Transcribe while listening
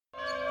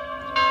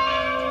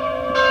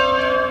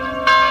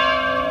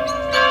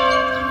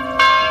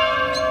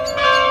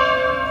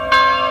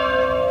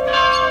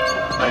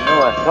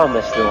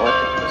promise, Lord,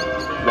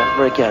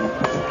 never again.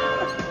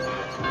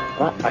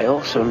 But I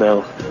also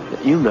know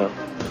that you know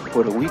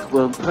what a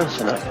weak-willed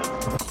person I am.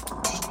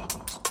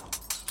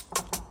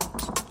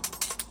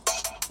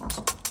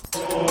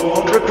 I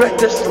won't regret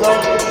this, Lord.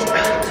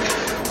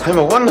 I'm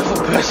a wonderful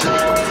person.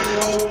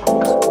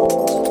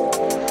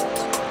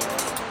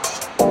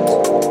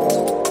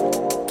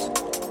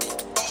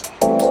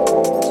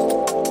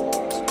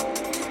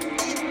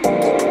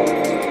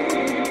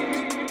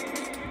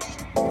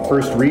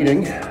 First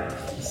reading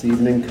this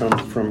evening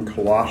comes from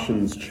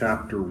Colossians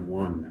chapter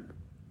 1.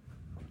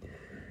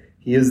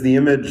 He is the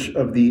image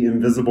of the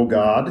invisible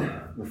God,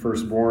 the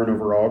firstborn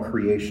over all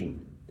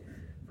creation.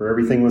 For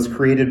everything was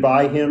created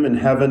by him in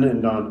heaven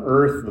and on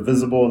earth, the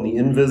visible and the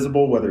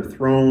invisible, whether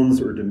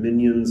thrones or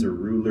dominions or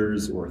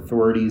rulers or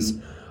authorities.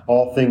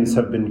 All things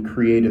have been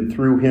created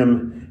through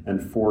him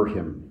and for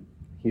him.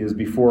 He is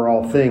before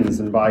all things,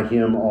 and by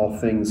him all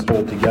things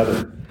hold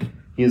together.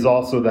 He is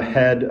also the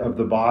head of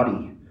the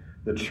body,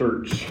 the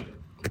church.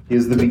 He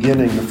is the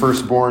beginning, the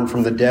firstborn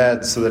from the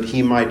dead, so that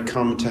he might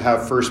come to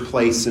have first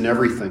place in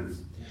everything.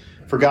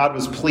 For God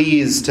was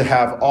pleased to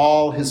have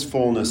all his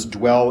fullness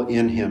dwell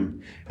in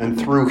him, and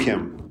through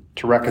him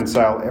to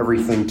reconcile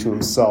everything to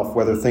himself,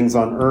 whether things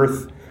on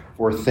earth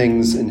or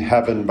things in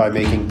heaven, by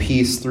making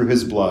peace through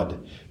his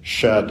blood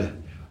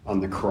shed on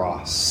the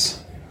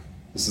cross.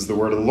 This is the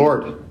word of the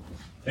Lord.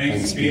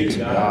 Thanks be to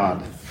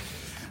God.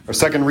 Our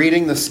second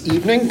reading this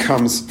evening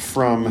comes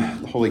from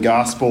the Holy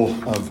Gospel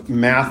of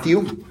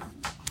Matthew,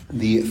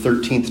 the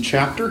 13th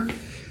chapter,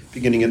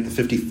 beginning at the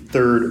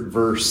 53rd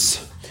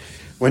verse.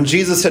 When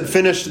Jesus had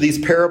finished these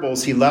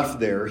parables, he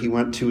left there. He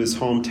went to his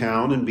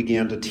hometown and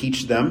began to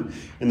teach them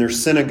in their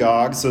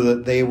synagogue, so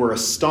that they were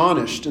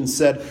astonished and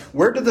said,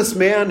 "Where did this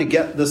man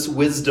get this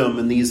wisdom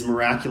and these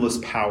miraculous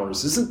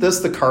powers? Isn't this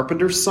the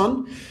carpenter's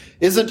son?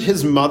 Isn't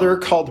his mother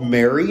called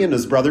Mary, and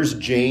his brothers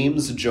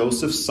James,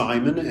 Joseph,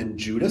 Simon, and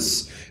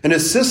Judas? And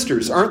his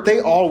sisters, aren't they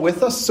all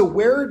with us? So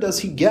where does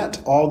he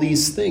get all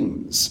these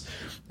things?"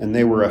 And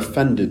they were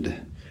offended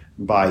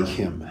by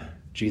him.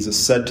 Jesus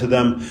said to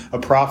them, "A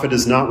prophet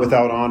is not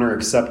without honor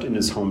except in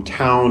his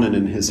hometown and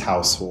in his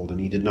household." And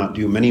he did not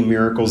do many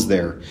miracles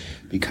there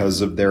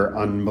because of their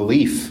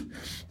unbelief.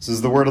 This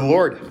is the word of the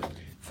Lord.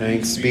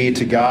 Thanks be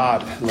to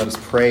God. Let us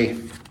pray.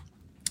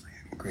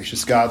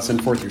 Gracious God,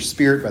 send forth your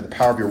Spirit by the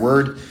power of your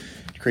word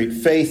to create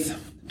faith,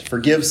 to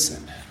forgive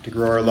sin, to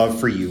grow our love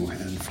for you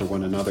and for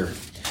one another.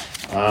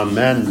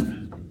 Amen.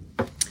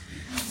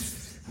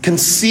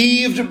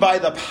 Conceived by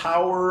the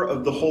power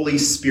of the Holy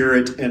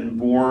Spirit and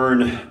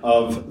born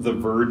of the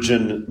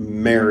Virgin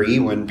Mary.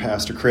 When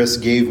Pastor Chris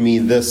gave me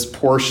this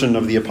portion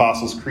of the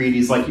Apostles' Creed,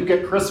 he's like, "You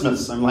get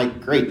Christmas." I'm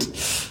like, "Great,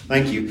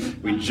 thank you."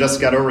 We just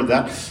got over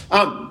that.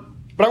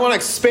 But I want to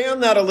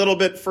expand that a little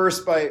bit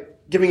first by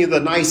giving you the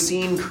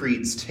Nicene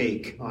Creed's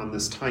take on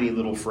this tiny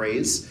little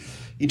phrase.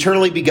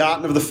 Eternally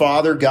begotten of the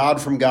Father, God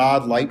from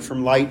God, light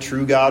from light,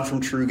 true God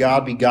from true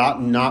God,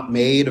 begotten, not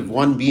made, of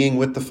one being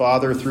with the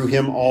Father. Through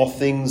him all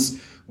things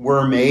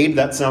were made.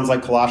 That sounds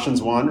like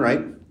Colossians 1,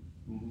 right?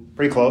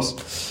 Pretty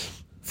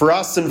close. For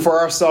us and for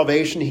our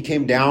salvation, he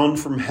came down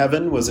from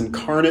heaven, was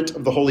incarnate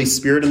of the Holy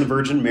Spirit and the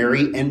Virgin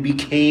Mary, and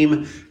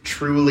became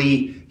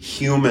truly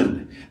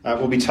human.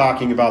 We'll be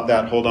talking about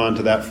that. Hold on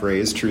to that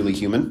phrase, truly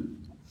human.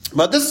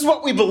 But this is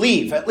what we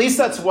believe. At least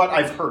that's what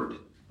I've heard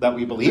that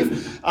we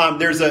believe.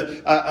 There's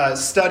a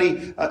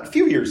study a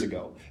few years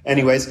ago.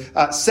 Anyways,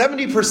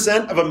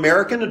 70% of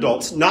American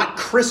adults, not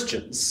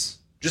Christians,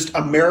 just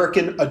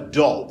American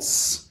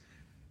adults,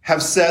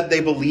 have said they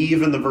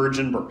believe in the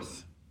virgin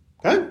birth.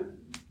 Okay?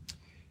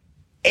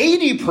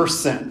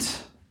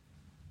 80%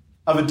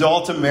 of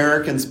adult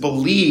Americans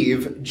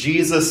believe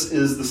Jesus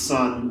is the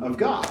Son of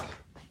God.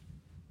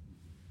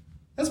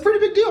 That's a pretty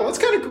big deal. That's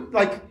kind of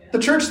like the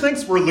church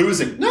thinks we're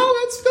losing. No,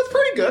 that's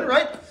pretty good,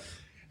 right?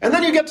 And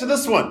then you get to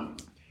this one.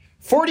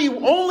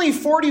 Only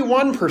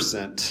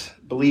 41%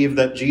 believe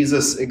that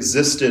Jesus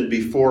existed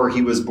before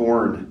he was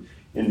born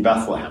in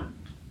Bethlehem.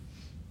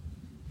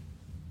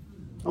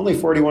 Only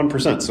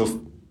 41%.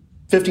 So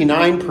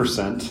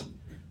 59%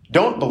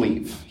 don't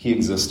believe he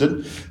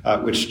existed,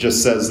 which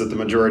just says that the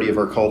majority of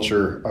our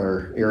culture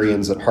are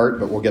Arians at heart,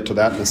 but we'll get to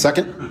that in a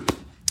second.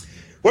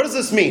 What does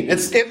this mean?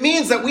 It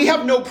means that we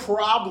have no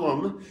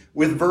problem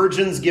with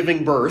virgins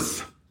giving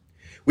birth.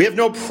 We have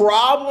no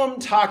problem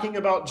talking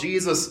about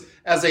Jesus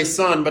as a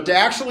son, but to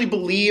actually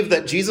believe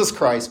that Jesus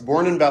Christ,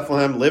 born in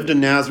Bethlehem, lived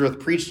in Nazareth,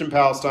 preached in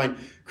Palestine,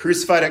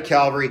 crucified at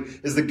Calvary,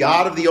 is the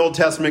God of the Old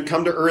Testament,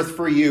 come to earth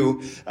for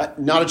you,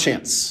 not a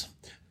chance.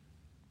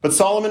 But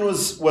Solomon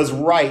was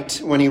right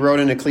when he wrote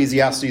in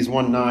Ecclesiastes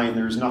 1:9,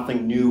 there's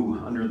nothing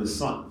new under the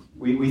sun.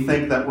 We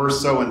think that we're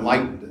so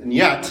enlightened, and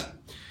yet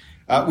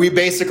we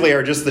basically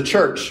are just the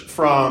church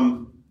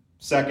from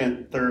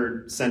 2nd,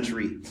 3rd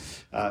century,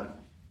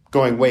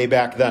 going way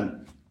back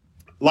then.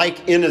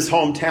 Like in his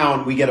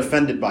hometown, we get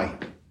offended by him.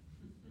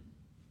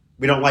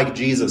 We don't like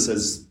Jesus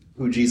as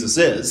who Jesus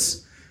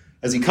is.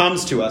 as he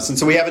comes to us. And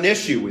so we have an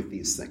issue with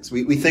these things.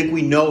 We think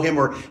we know him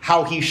or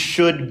how he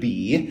should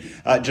be.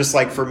 Just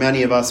like for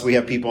many of us, we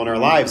have people in our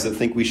lives that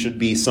think we should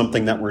be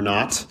something that we're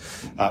not.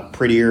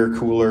 Prettier,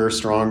 cooler,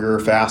 stronger,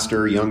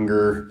 faster,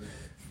 younger,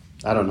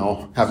 I don't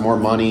know, have more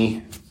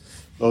money,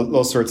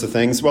 those sorts of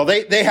things. Well,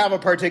 they have a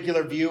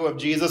particular view of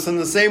Jesus in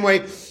the same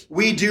way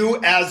we do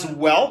as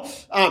well.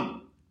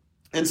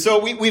 And so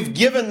we've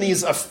given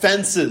these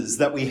offenses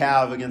that we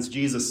have against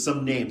Jesus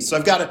some names. So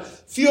I've got a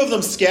few of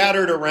them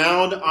scattered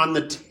around on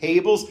the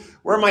tables.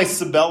 Where are my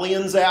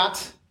Sabellians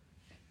at?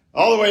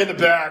 All the way in the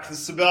back, the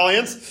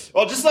Sabellians.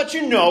 Well, just let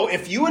you know,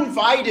 if you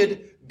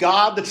invited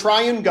God, the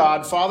triune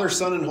God, Father,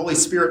 Son, and Holy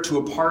Spirit to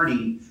a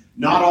party,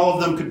 not all of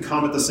them could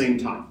come at the same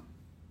time.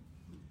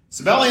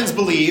 Sabellians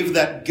believe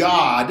that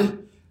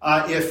God,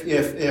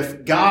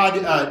 if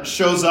God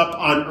shows up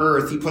on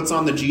earth, he puts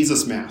on the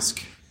Jesus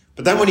mask.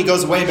 But then when he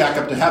goes away back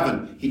up to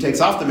heaven, he takes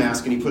off the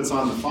mask and he puts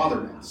on the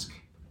Father mask.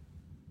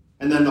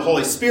 And then the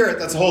Holy Spirit,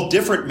 that's a whole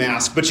different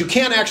mask. But you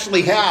can't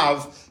actually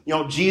have,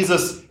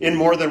 Jesus in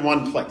more than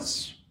one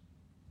place.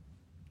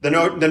 The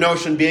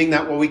notion being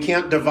that, well, we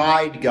can't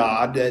divide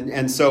God.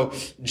 And so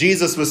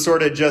Jesus was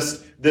sort of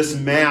just this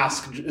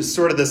mask,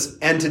 sort of this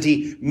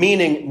entity,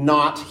 meaning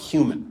not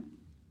human.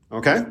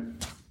 Okay?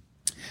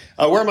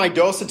 Where are my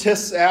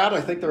Docetists at?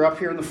 I think they're up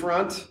here in the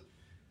front.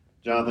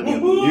 Jonathan,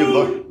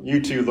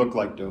 you two look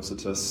like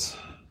Docetists.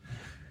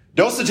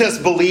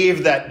 Docetists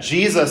believe that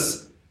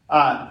Jesus,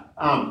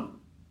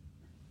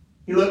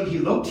 he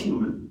looked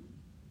human.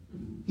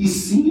 He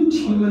seemed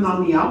human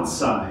on the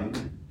outside,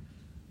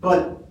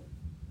 but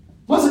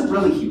wasn't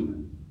really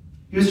human.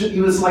 He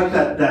was like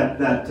that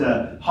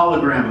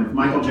hologram of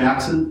Michael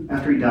Jackson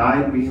after he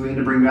died. We had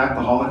to bring back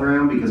the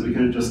hologram because we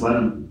couldn't just let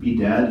him be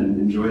dead and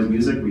enjoy his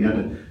music. We had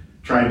to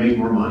try to make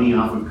more money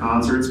off of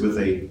concerts with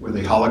a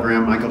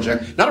hologram Michael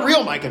Jackson. Not a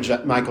real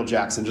Michael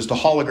Jackson, just a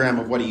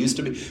hologram of what he used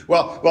to be.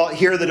 Well,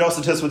 here the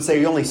Docetists would say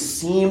he only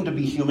seemed to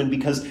be human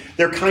because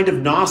they're kind of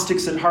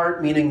Gnostics at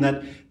heart, meaning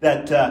that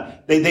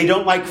they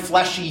don't like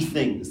fleshy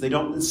things.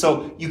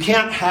 So you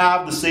can't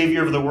have the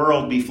Savior of the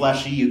world be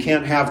fleshy. You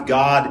can't have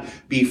God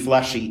be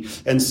fleshy.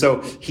 And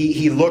so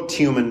he looked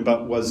human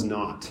but was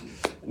not.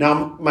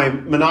 Now, my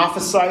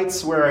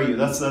Monophysites, where are you?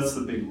 That's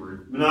the big word.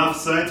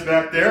 Monophysites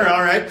back there,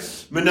 all right.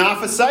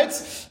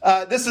 Monophysites.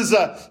 This is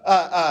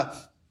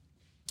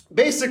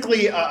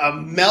basically a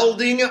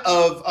melding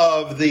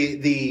of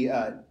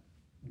the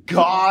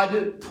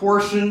God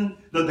portion,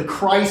 the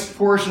Christ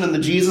portion, and the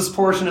Jesus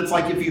portion. It's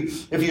like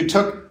if you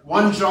took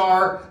one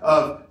jar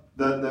of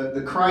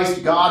the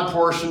Christ God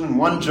portion and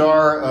one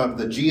jar of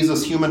the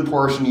Jesus human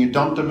portion, you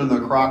dumped them in the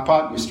crock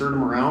pot, and you stirred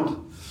them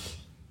around.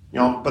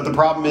 But the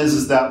problem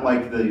is that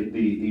like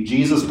the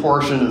Jesus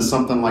portion is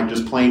something like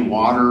just plain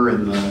water,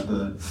 and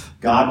the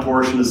God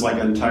portion is like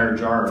an entire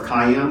jar of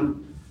cayenne.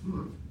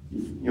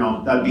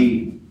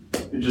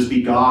 It'd just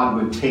be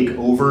God would take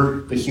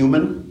over the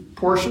human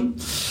portion.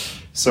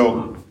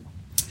 So,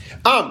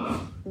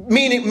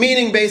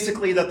 meaning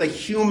basically that the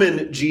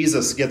human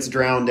Jesus gets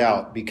drowned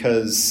out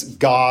because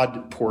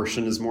God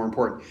portion is more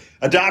important.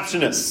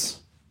 Adoptionists,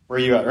 where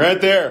are you at? Right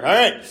there. All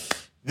right.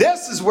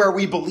 This is where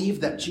we believe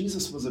that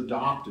Jesus was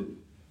adopted,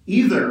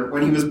 either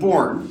when he was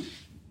born,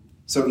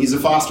 so he's a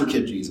foster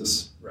kid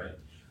Jesus, right,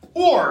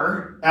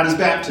 or at his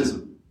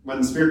baptism, when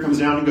the Spirit comes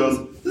down and goes,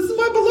 "This is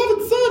my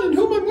beloved Son in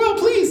whom I'm well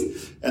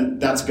pleased." And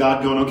that's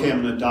God going, okay,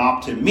 I'm going to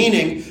adopt him,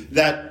 meaning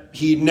that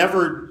he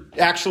never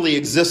actually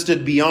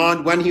existed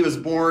beyond when he was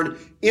born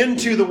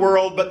into the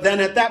world, but then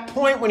at that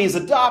point when he's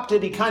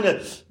adopted, he kind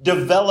of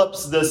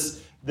develops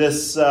this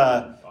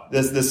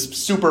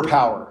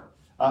superpower.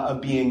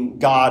 Of being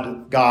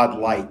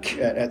God-like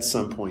at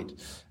some point.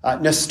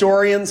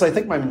 Nestorians, I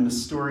think my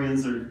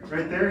Nestorians are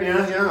right there.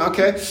 Yeah,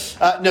 okay.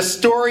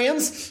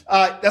 Nestorians,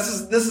 this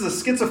is a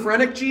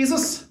schizophrenic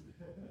Jesus.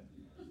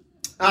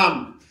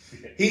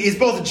 He's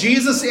both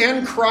Jesus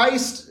and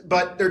Christ,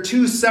 but they're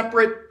two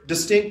separate,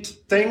 distinct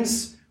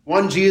things.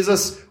 One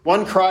Jesus,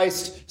 one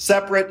Christ,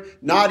 separate,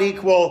 not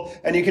equal,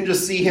 and you can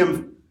just see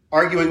him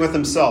arguing with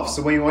himself.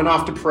 So when he went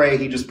off to pray,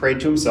 he just prayed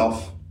to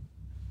himself.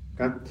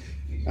 Okay?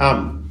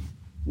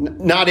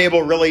 Not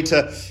able really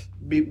to,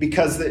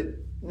 because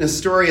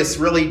Nestorius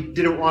really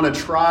didn't want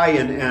to try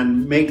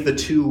and make the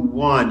two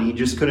one. He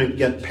just couldn't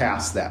get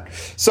past that.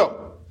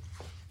 So,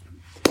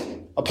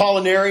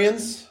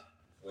 Apollinarians.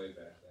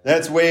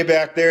 That's way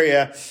back there,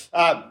 yeah.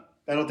 I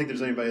don't think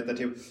there's anybody at that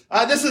table.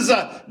 This is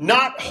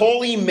not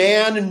holy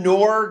man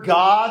nor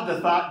God,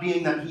 the thought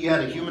being that he had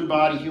a human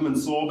body, human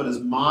soul, but his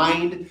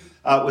mind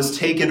was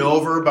taken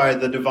over by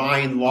the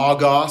divine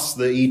Logos,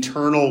 the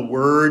eternal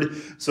word.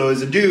 So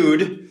he's a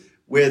dude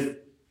with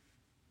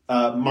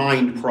a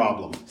mind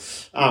problem.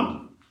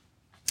 And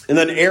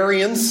then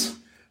Arians.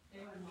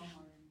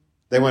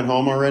 They went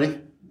home already?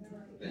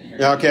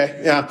 Yeah,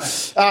 okay, yeah.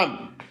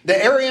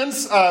 The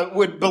Arians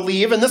would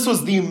believe, and this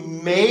was the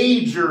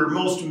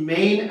most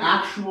main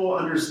actual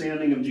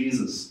understanding of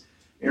Jesus.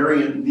 The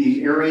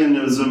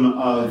Arianism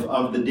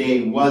of the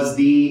day was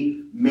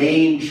the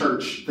main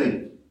church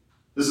thing.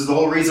 This is the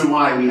whole reason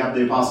why we have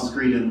the Apostles'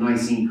 Creed and the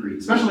Nicene Creed,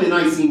 especially the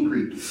Nicene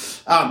Creed.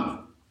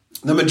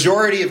 The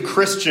majority of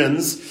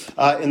Christians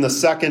in the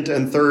 2nd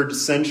and 3rd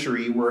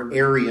century were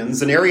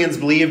Arians. And Arians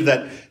believed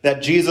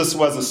that Jesus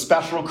was a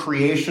special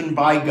creation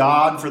by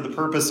God for the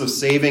purpose of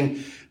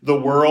saving the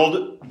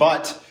world.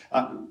 But,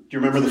 do you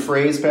remember the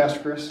phrase, Pastor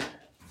Chris?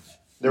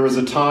 There was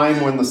a time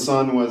when the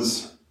Son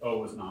was...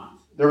 was not.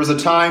 There was a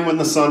time when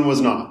the Son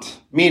was not.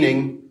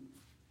 Meaning,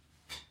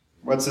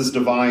 what's his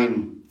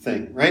divine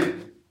thing, right?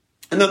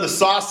 And then the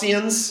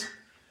Socinians...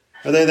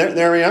 Are they there?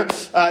 There we are.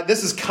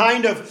 This is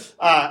kind of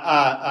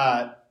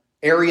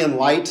Arian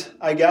light,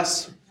 I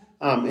guess.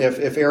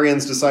 If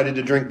Arians decided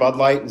to drink Bud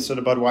Light instead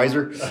of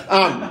Budweiser.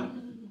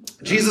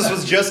 Jesus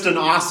was just an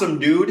awesome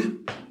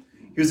dude.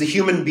 He was a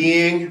human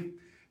being.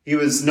 He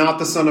was not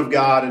the Son of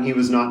God, and he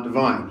was not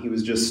divine. He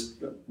was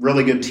just a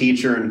really good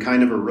teacher and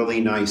kind of a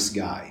really nice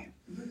guy.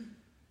 Do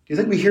you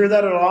think we hear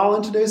that at all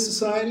in today's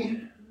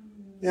society?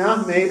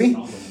 Yeah, maybe.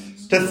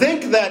 To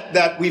think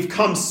that we've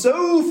come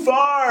so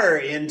far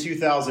in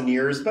 2,000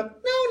 years,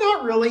 but no,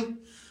 not really.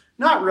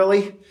 Not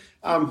really.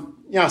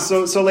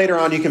 So later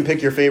on you can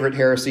pick your favorite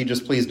heresy,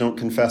 just please don't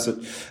confess it.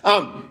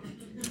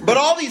 But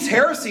all these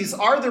heresies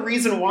are the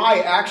reason why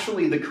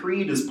actually the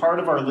creed is part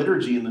of our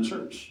liturgy in the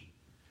church.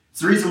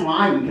 It's the reason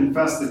why we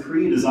confess the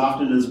creed as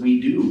often as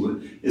we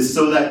do, is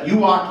so that you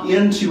walk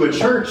into a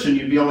church and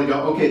you'd be able to go,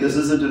 okay, this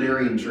isn't an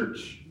Arian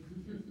church.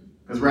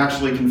 Because we're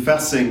actually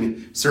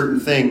confessing certain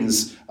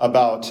things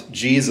about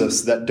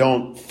Jesus that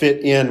don't fit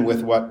in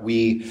with what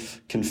we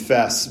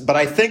confess. But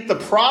I think the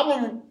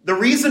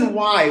reason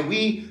why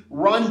we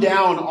run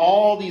down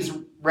all these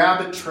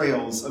rabbit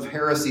trails of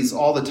heresies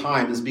all the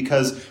time is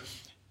because,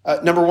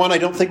 number one, I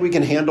don't think we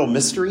can handle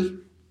mystery.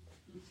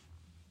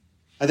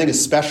 I think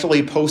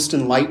especially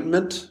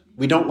post-Enlightenment,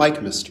 we don't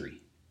like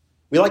mystery.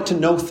 We like to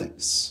know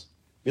things.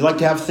 We like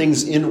to have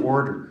things in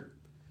order.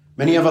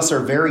 Many of us are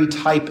very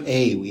type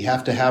A. We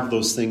have to have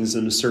those things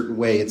in a certain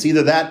way. It's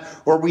either that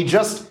or we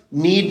just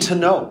need to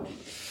know.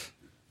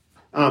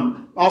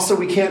 Also,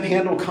 we can't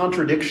handle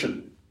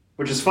contradiction,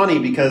 which is funny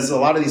because a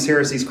lot of these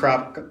heresies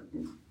crop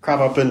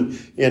up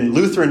in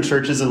Lutheran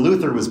churches, and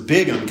Luther was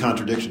big on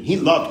contradiction. He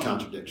loved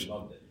contradiction.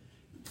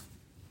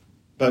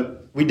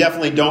 But we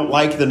definitely don't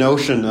like the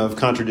notion of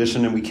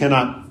contradiction, and we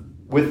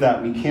cannot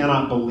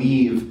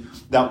believe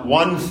that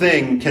one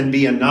thing can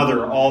be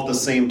another all at the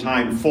same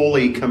time,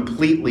 fully,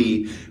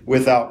 completely,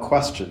 without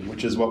question,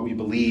 which is what we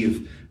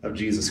believe of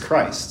Jesus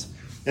Christ.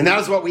 And that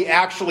is what we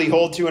actually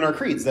hold to in our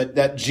creeds,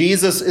 that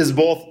Jesus is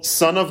both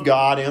Son of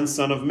God and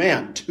Son of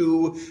Man,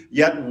 two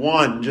yet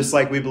one, just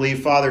like we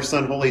believe Father,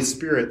 Son, Holy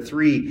Spirit,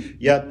 three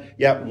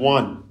yet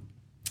one.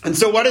 And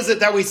so what is it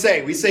that we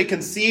say? We say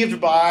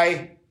conceived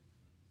by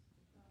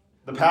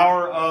the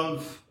power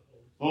of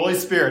Holy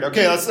Spirit.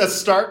 Okay, let's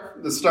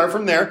start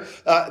from there.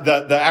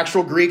 The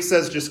actual Greek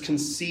says just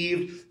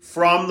conceived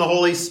from the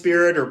Holy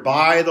Spirit or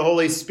by the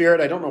Holy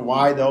Spirit. I don't know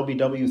why the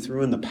LBW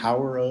threw in the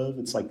power of.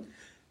 It's like,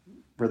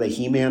 were they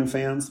He-Man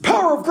fans? The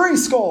power of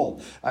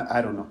Grayskull.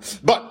 I don't know.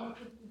 But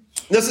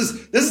this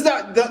is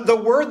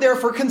the word there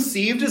for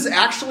conceived is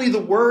actually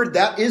the word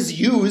that is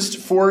used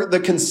for the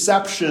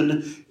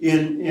conception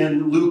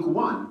in Luke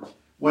 1.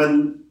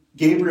 When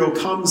Gabriel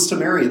comes to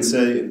Mary and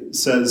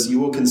says,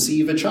 you will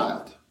conceive a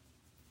child.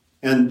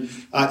 And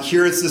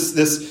here is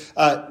this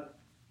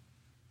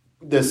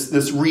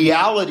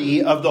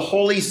reality of the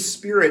Holy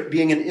Spirit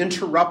being an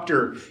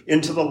interrupter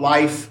into the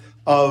life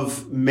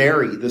of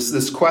Mary.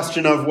 This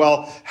question of,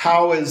 well,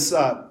 how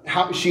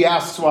she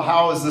asks, well,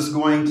 how is this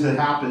going to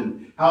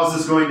happen? How is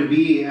this going to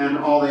be? And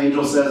all the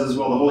angel says is,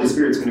 well, the Holy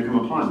Spirit's going to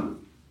come upon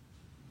you.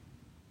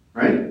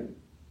 Right?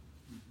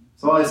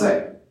 That's all I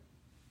say.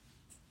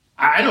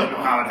 I don't know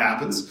how it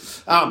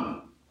happens.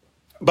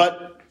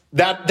 But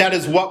that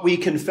is what we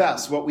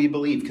confess, what we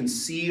believe,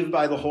 conceived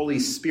by the Holy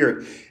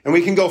Spirit. And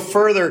we can go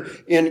further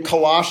in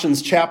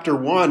Colossians chapter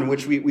 1,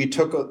 which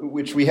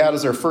we had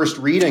as our first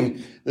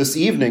reading this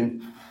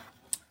evening,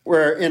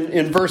 where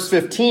in verse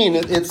 15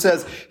 it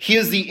says, He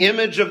is the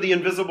image of the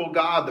invisible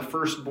God, the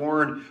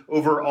firstborn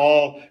over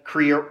all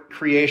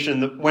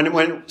creation. When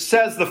it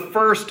says the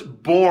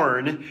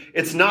firstborn,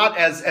 it's not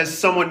as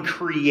someone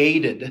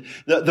created.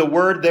 The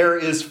word there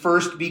is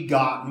first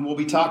begotten. We'll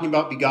be talking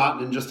about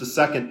begotten in just a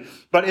second.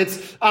 But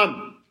it's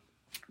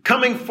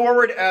coming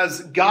forward as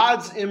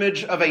God's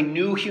image of a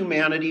new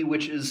humanity,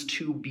 which is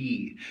to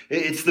be.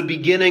 It's the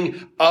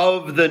beginning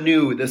of the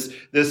new. This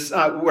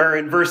where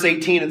in verse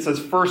 18 it says,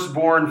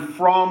 firstborn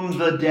from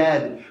the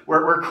dead,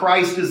 where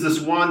Christ is this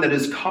one that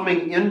is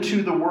coming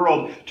into the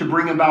world to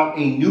bring about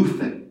a new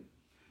thing.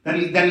 That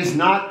he's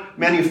not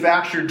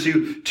manufactured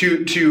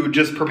to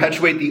just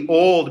perpetuate the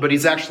old, but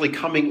he's actually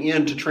coming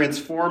in to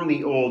transform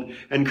the old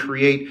and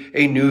create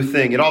a new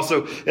thing. It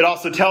also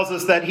tells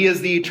us that he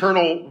is the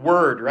eternal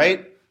Word,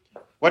 right?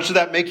 What should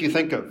that make you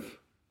think of?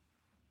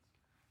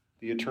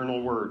 The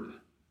eternal Word.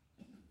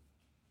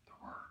 The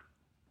Word.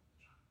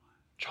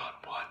 John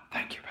 1.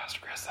 Thank you,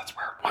 Pastor Chris. That's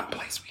one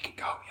place we can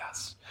go,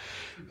 yes.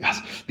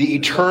 Yes, the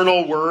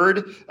eternal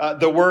Word,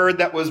 the Word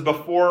that was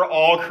before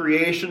all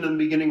creation. In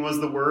the beginning was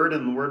the Word,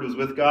 and the Word was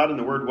with God, and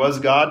the Word was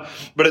God.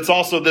 But it's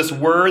also this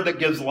Word that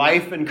gives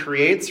life and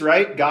creates,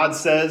 right? God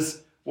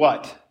says,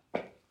 what?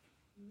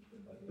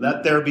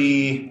 Let there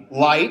be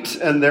light,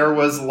 and there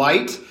was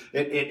light.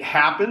 It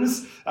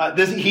happens.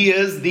 He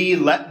is the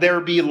let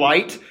there be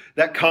light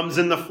that comes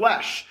in the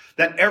flesh.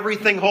 That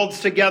everything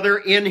holds together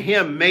in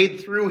Him, made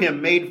through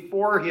Him, made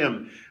for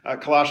Him.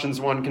 Colossians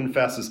 1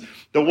 confesses.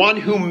 The one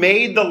who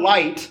made the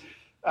light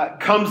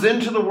comes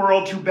into the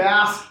world to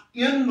bask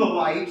in the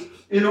light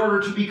in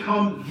order to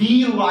become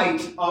the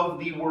light of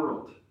the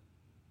world.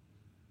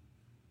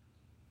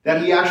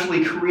 That He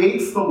actually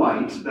creates the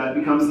light that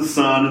becomes the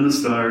sun and the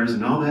stars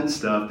and all that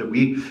stuff that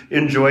we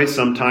enjoy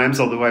sometimes,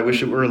 although I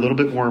wish it were a little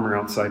bit warmer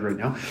outside right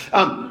now.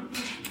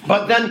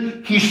 But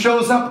then He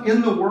shows up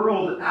in the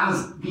world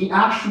as the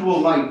actual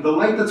light, the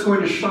light that's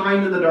going to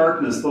shine in the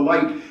darkness, the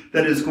light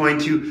that is going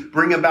to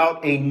bring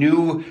about a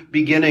new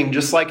beginning.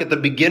 Just like at the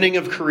beginning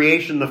of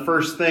creation, the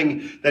first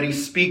thing that He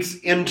speaks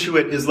into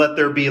it is let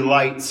there be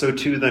light. So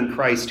too then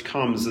Christ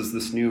comes as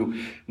this new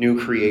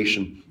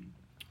creation.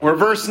 Where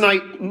verse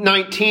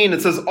 19,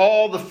 it says,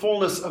 all the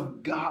fullness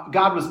of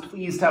God was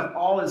pleased to have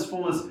all His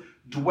fullness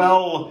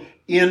dwell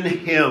in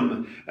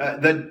Him.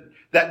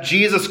 That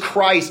Jesus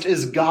Christ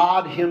is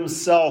God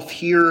Himself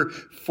here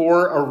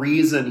for a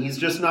reason. He's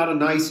just not a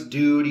nice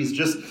dude. He's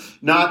just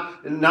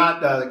not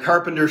the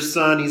carpenter's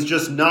son. He's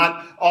just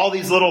not all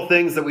these little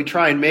things that we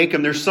try and make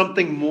Him. There's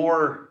something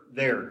more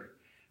there.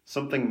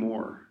 Something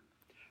more.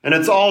 And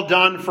it's all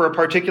done for a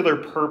particular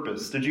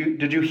purpose. Did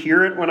you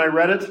hear it when I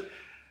read it?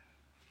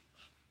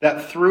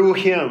 That through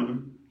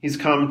Him, He's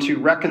come to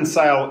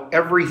reconcile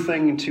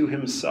everything to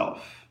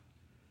Himself.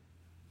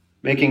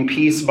 Making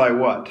peace by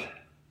what?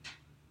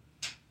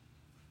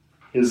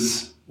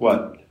 His,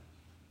 what?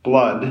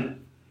 Blood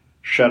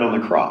shed on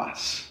the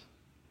cross.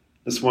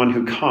 This one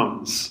who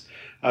comes.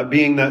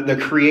 Being the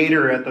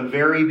creator at the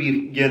very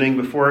beginning,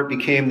 before it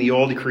became the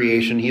old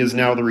creation, He is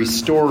now the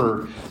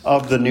restorer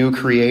of the new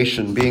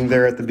creation. Being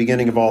there at the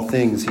beginning of all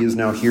things, He is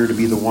now here to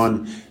be the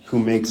one who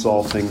makes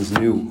all things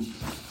new.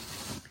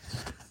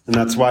 And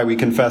that's why we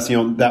confess,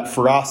 that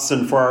for us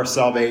and for our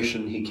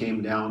salvation, He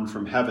came down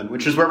from heaven,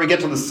 which is where we get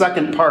to the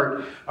second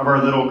part of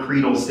our little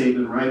creedal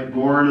statement, right?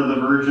 Born of the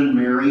Virgin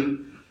Mary.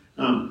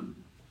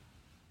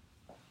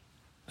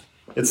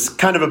 It's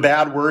kind of a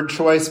bad word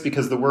choice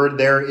because the word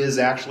there is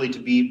actually to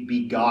be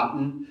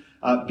begotten.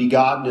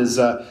 Begotten is,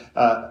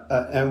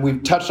 and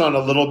we've touched on it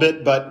a little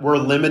bit, but we're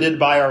limited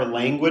by our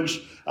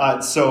language.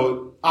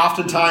 So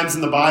oftentimes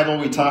in the Bible,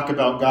 we talk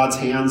about God's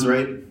hands,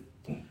 right?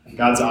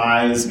 God's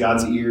eyes,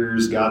 God's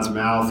ears, God's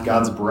mouth,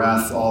 God's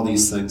breath, all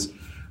these things.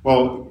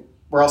 Well,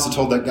 we're also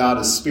told that God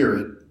is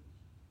spirit.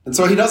 And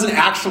so He doesn't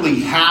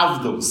actually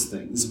have those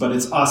things, but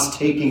it's us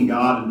taking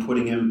God and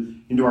putting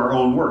Him into our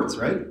own words,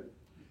 right?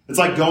 It's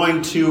like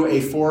going to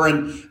a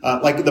foreign,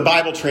 like the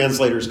Bible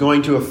translators,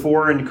 going to a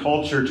foreign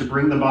culture to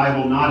bring the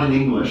Bible not in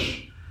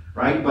English,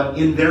 right? But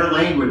in their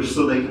language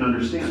so they can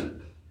understand it.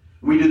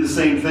 We do the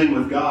same thing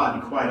with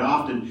God quite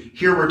often.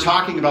 Here we're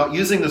talking about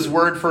using this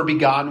word for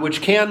begotten,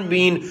 which can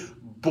mean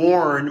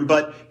born,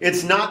 but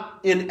it's not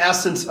in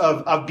essence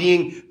of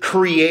being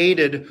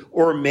created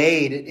or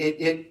made.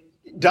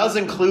 It does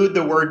include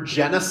the word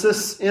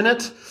Genesis in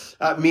it,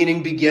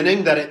 meaning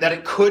beginning, that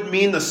it could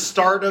mean the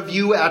start of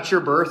you at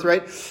your birth,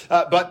 right?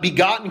 But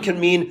begotten can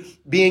mean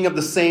being of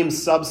the same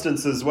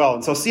substance as well.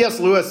 And so C.S.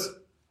 Lewis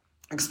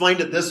explained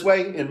it this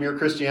way in Mere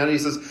Christianity. He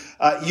says,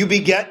 you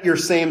beget your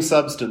same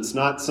substance,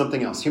 not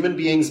something else. Human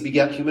beings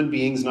beget human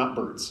beings, not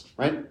birds,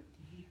 right?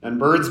 And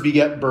birds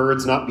beget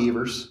birds, not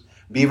beavers.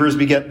 Beavers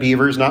beget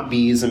beavers, not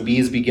bees. And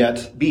bees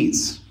beget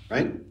bees,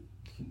 right?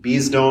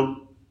 Bees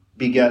don't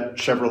beget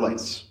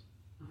Chevrolets.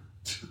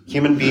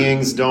 Human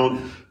beings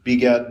don't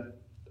beget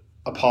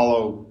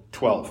Apollo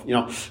 12.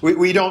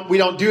 We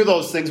don't do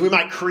those things. We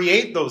might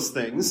create those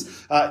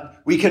things.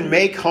 We can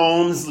make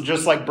homes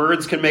just like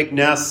birds can make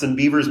nests and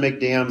beavers make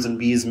dams and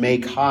bees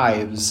make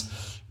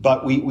hives,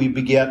 but we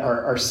beget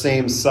our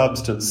same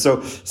substance. So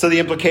the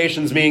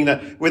implications meaning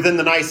that within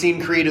the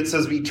Nicene Creed it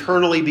says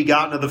eternally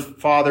begotten of the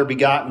Father,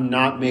 begotten,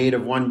 not made,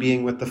 of one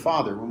being with the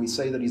Father. When we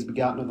say that He's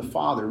begotten of the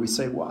Father, we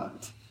say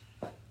what?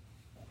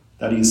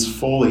 That He's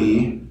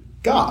fully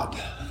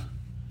God.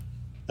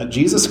 That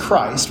Jesus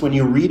Christ, when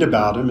you read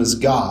about Him, is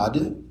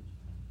God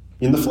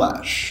in the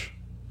flesh.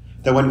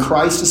 That when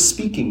Christ is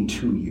speaking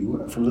to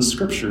you from the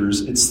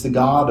Scriptures, it's the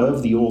God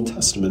of the Old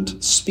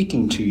Testament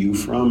speaking to you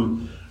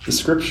from the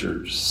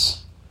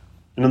Scriptures.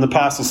 And in the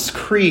Apostles'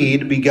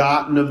 Creed,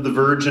 begotten of the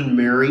Virgin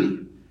Mary,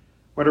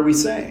 what are we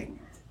saying?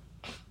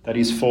 That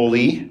He's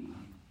fully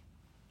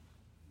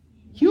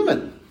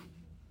human.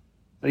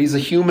 That He's a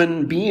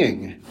human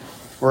being.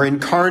 Or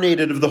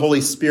incarnated of the Holy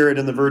Spirit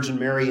in the Virgin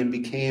Mary and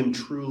became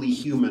truly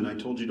human. I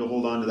told you to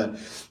hold on to that.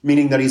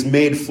 Meaning that He's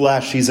made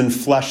flesh. He's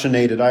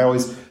enfleshinated. I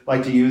always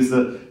like to use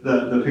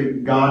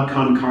the God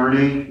con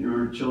carne.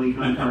 Or chili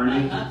con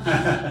carne.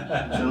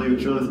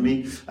 chili with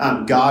meat.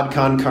 God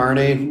con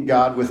carne.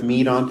 God with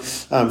meat on.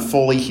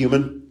 Fully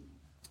human.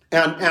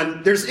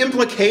 And there's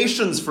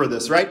implications for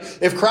this, right?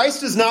 If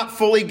Christ is not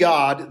fully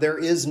God, there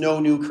is no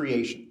new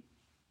creation.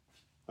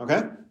 Okay?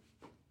 If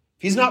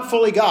he's not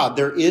fully God,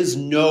 there is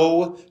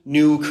no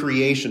new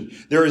creation.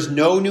 There is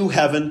no new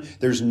heaven.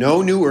 There's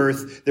no new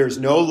earth. There's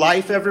no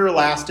life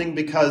everlasting,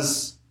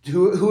 because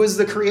who is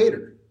the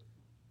creator?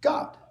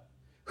 God.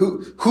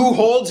 Who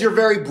holds your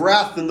very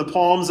breath in the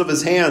palms of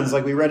his hands,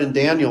 like we read in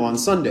Daniel on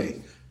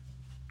Sunday?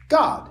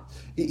 God.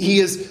 He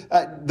is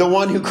the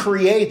one who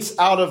creates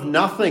out of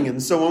nothing.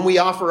 And so when we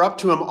offer up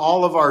to him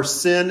all of our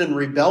sin and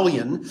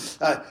rebellion,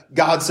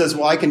 God says,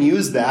 well, I can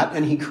use that.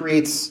 And he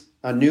creates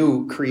a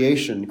new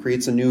creation,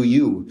 creates a new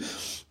you.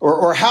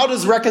 Or how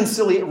does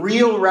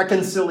real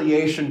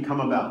reconciliation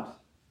come about?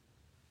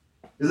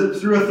 Is it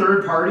through a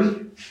third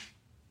party?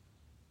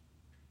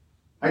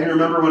 I can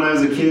remember when I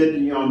was a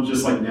kid,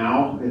 just like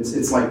now,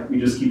 it's like we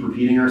just keep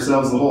repeating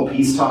ourselves. The whole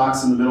peace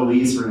talks in the Middle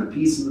East. We're going to have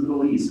peace in the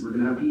Middle East. We're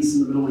going to have peace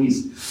in the Middle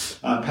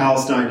East.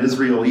 Palestine,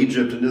 Israel,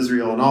 Egypt, and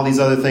Israel, and all these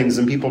other things.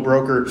 And people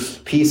broker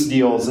peace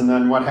deals. And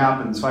then what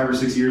happens 5 or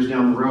 6 years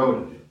down the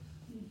road?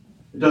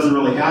 It doesn't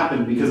really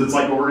happen, because it's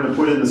like, well, we're going to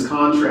put in this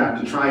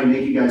contract to try and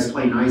make you guys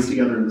play nice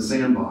together in the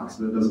sandbox.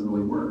 But it doesn't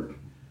really work.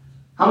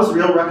 How does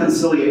real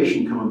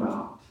reconciliation come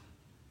about?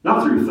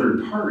 Not through a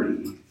third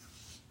party.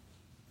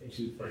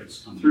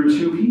 Through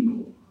two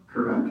people,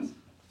 correct?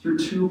 Through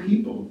two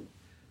people.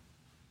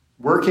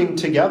 Working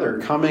together,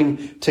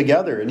 coming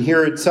together. And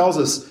here it tells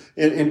us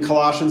in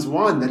Colossians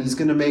 1 that he's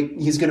going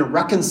to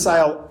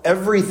reconcile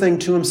everything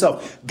to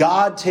himself.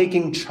 God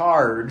taking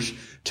charge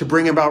to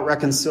bring about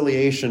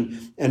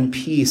reconciliation and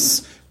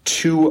peace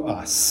to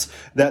us.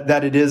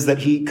 That it is that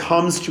he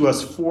comes to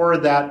us for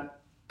that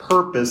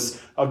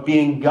purpose of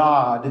being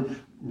God,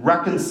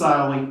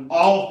 reconciling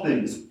all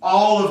things,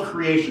 all of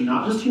creation,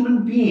 not just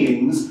human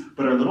beings,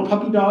 but our little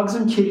puppy dogs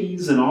and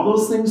kitties and all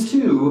those things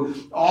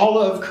too, all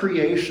of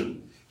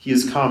creation he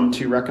has come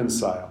to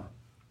reconcile.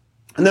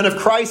 And then if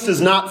Christ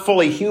is not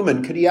fully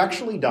human, could he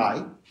actually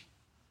die?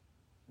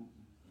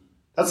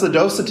 That's the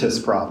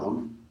Docetists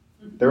problem.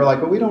 They were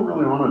like, well, we don't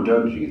really want to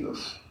judge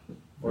Jesus.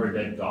 Or a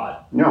dead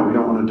God. No, we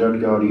don't want to judge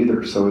God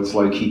either. So it's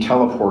like he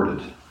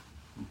teleported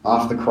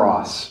off the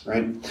cross,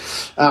 right?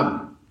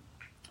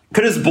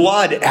 Could his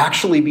blood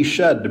actually be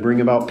shed to bring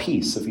about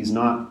peace if he's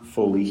not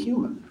fully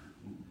human?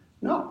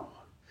 No.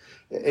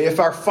 If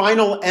our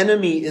final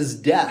enemy is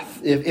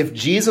death, if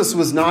Jesus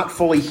was not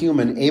fully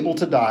human, able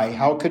to die,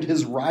 how could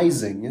his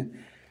rising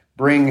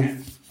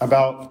bring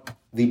about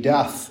the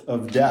death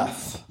of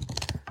death?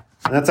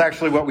 And that's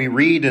actually what we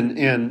read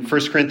in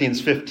 1 Corinthians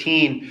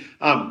 15,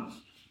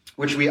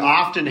 which we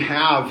often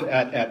have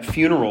at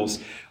funerals,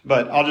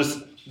 but I'll just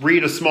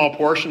read a small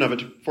portion of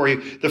it for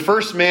you. The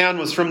first man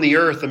was from the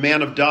earth, a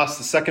man of dust.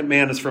 The second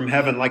man is from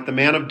heaven. Like the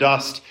man of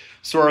dust,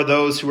 so are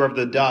those who are of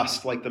the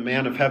dust. Like the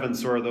man of heaven,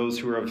 so are those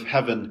who are of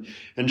heaven.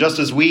 And just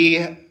as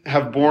we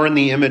have borne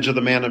the image of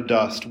the man of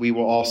dust, we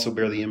will also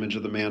bear the image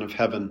of the man of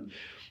heaven.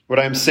 What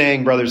I'm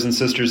saying, brothers and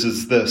sisters,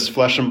 is this: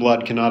 flesh and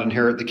blood cannot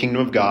inherit the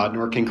kingdom of God,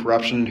 nor can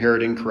corruption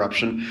inherit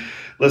incorruption.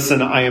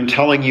 Listen, I am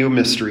telling you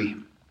mystery.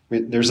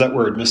 There's that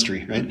word,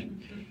 mystery, right?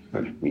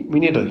 We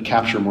need to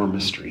capture more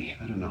mystery.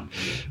 I don't know.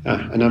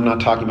 And I'm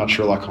not talking about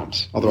Sherlock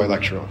Holmes, although I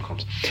like Sherlock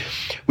Holmes.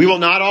 We will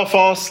not all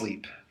fall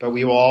asleep, but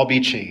we will all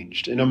be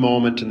changed in a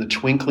moment, in the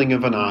twinkling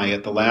of an eye,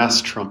 at the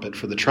last trumpet.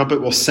 For the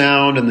trumpet will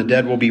sound, and the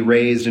dead will be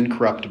raised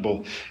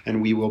incorruptible,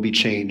 and we will be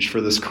changed.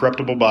 For this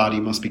corruptible body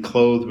must be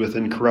clothed with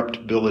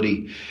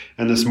incorruptibility,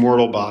 and this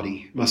mortal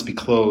body must be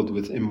clothed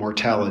with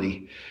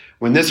immortality.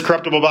 When this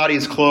corruptible body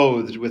is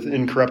clothed with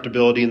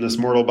incorruptibility and this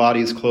mortal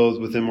body is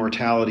clothed with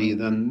immortality,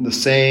 then the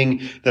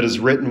saying that is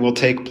written will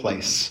take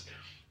place.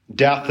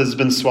 Death has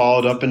been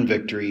swallowed up in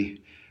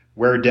victory.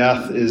 Where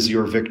death is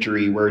your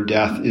victory, where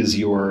death is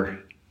your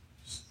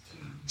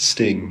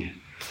sting.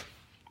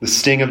 The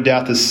sting of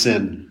death is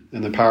sin,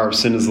 and the power of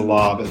sin is the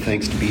law, but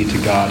thanks be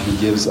to God who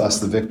gives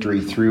us the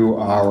victory through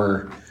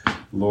our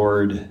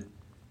Lord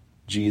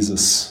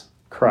Jesus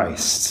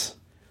Christ.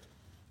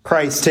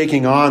 Christ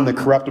taking on the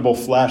corruptible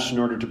flesh in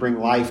order to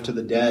bring life to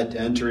the dead, to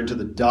enter into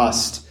the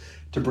dust,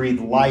 to breathe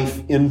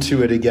life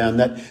into it again.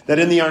 That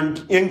in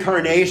the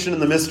incarnation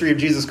and the mystery of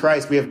Jesus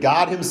Christ, we have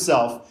God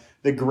himself,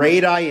 the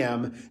great I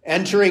am,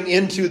 entering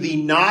into the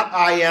not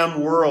I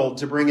am world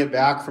to bring it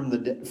back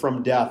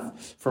from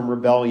death, from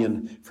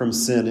rebellion, from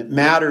sin. It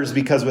matters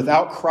because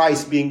without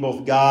Christ being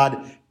both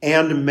God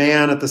and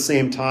man at the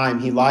same time,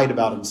 he lied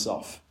about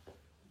himself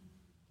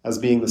as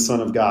being the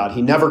Son of God.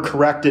 He never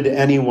corrected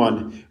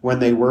anyone when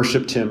they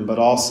worshiped him, but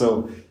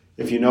also,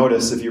 if you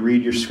notice, if you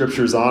read your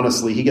scriptures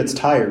honestly, he gets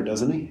tired,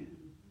 doesn't he?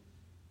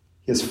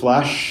 He has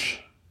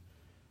flesh.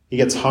 He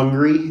gets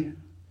hungry.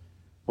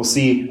 We'll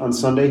see on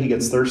Sunday he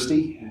gets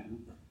thirsty.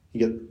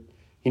 He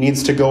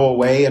needs to go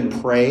away and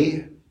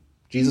pray.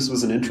 Jesus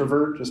was an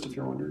introvert, just if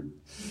you're wondering.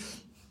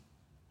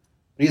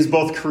 He is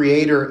both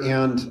creator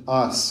and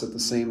us at the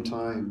same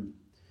time.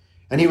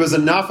 And he was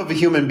enough of a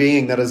human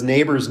being that his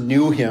neighbors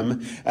knew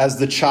him as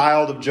the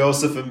child of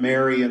Joseph and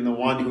Mary and the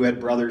one who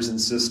had brothers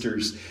and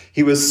sisters.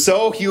 He was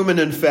so human,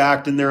 in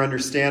fact, in their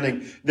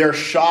understanding. They're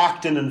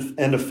shocked and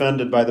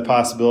offended by the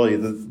possibility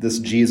that this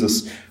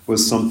Jesus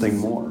was something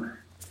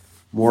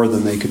more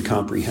than they could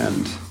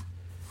comprehend.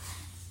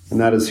 And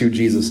that is who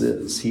Jesus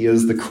is. He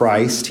is the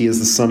Christ. He is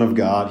the Son of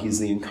God. He's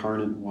the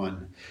incarnate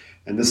one.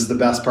 And this is the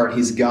best part.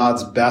 He's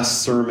God's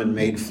best sermon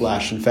made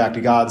flesh. In fact,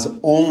 God's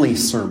only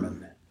sermon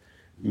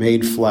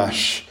made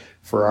flesh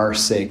for our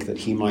sake, that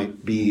he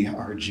might be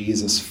our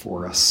Jesus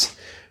for us.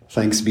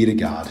 Thanks be to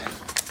God.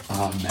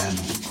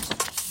 Amen.